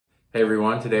Hey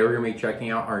everyone, today we're going to be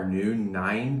checking out our new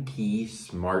 9-key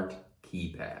smart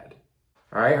keypad.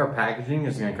 Alright, our packaging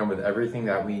is going to come with everything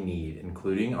that we need,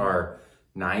 including our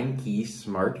 9-key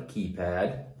smart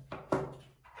keypad,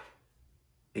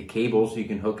 a cable so you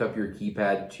can hook up your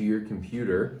keypad to your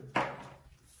computer,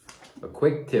 a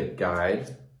quick tip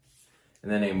guide,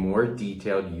 and then a more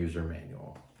detailed user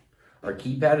manual. Our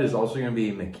keypad is also going to be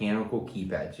a mechanical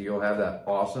keypad, so you'll have that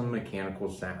awesome mechanical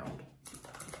sound.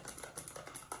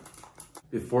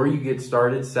 Before you get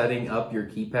started setting up your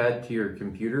keypad to your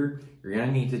computer, you're going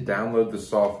to need to download the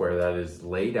software that is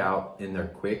laid out in their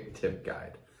quick tip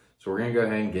guide. So we're going to go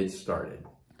ahead and get started.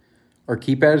 Our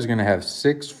keypad is going to have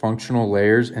 6 functional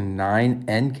layers and 9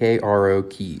 NKRO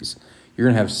keys. You're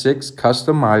going to have 6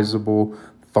 customizable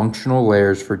functional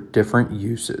layers for different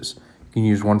uses. You can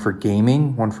use one for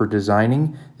gaming, one for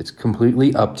designing. It's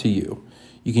completely up to you.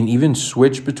 You can even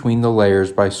switch between the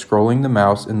layers by scrolling the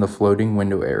mouse in the floating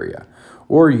window area.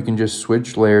 Or you can just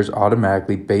switch layers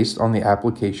automatically based on the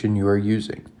application you are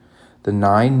using. The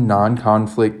 9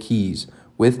 non-conflict keys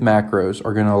with macros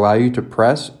are going to allow you to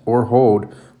press or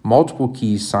hold multiple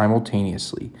keys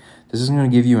simultaneously. This is going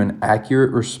to give you an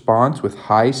accurate response with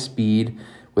high speed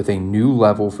with a new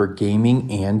level for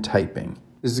gaming and typing.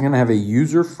 This is going to have a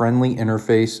user-friendly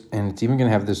interface, and it's even going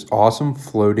to have this awesome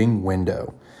floating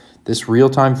window. This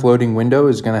real-time floating window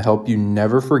is going to help you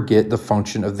never forget the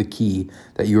function of the key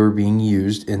that you are being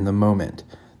used in the moment.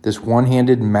 This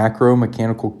one-handed macro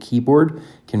mechanical keyboard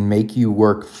can make you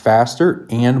work faster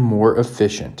and more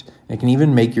efficient. It can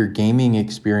even make your gaming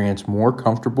experience more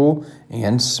comfortable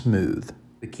and smooth.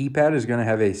 The keypad is going to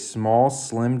have a small,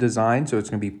 slim design, so it's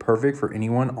going to be perfect for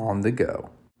anyone on the go.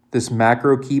 This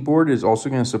macro keyboard is also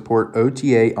going to support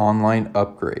OTA online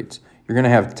upgrades. You're going to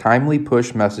have timely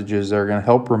push messages that are going to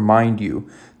help remind you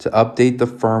to update the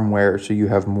firmware so you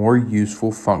have more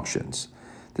useful functions.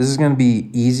 This is going to be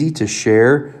easy to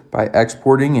share by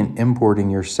exporting and importing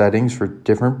your settings for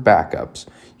different backups.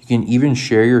 You can even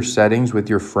share your settings with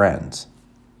your friends.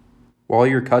 While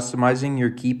you're customizing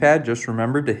your keypad, just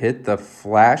remember to hit the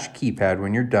flash keypad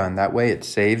when you're done. That way it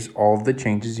saves all of the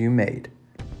changes you made.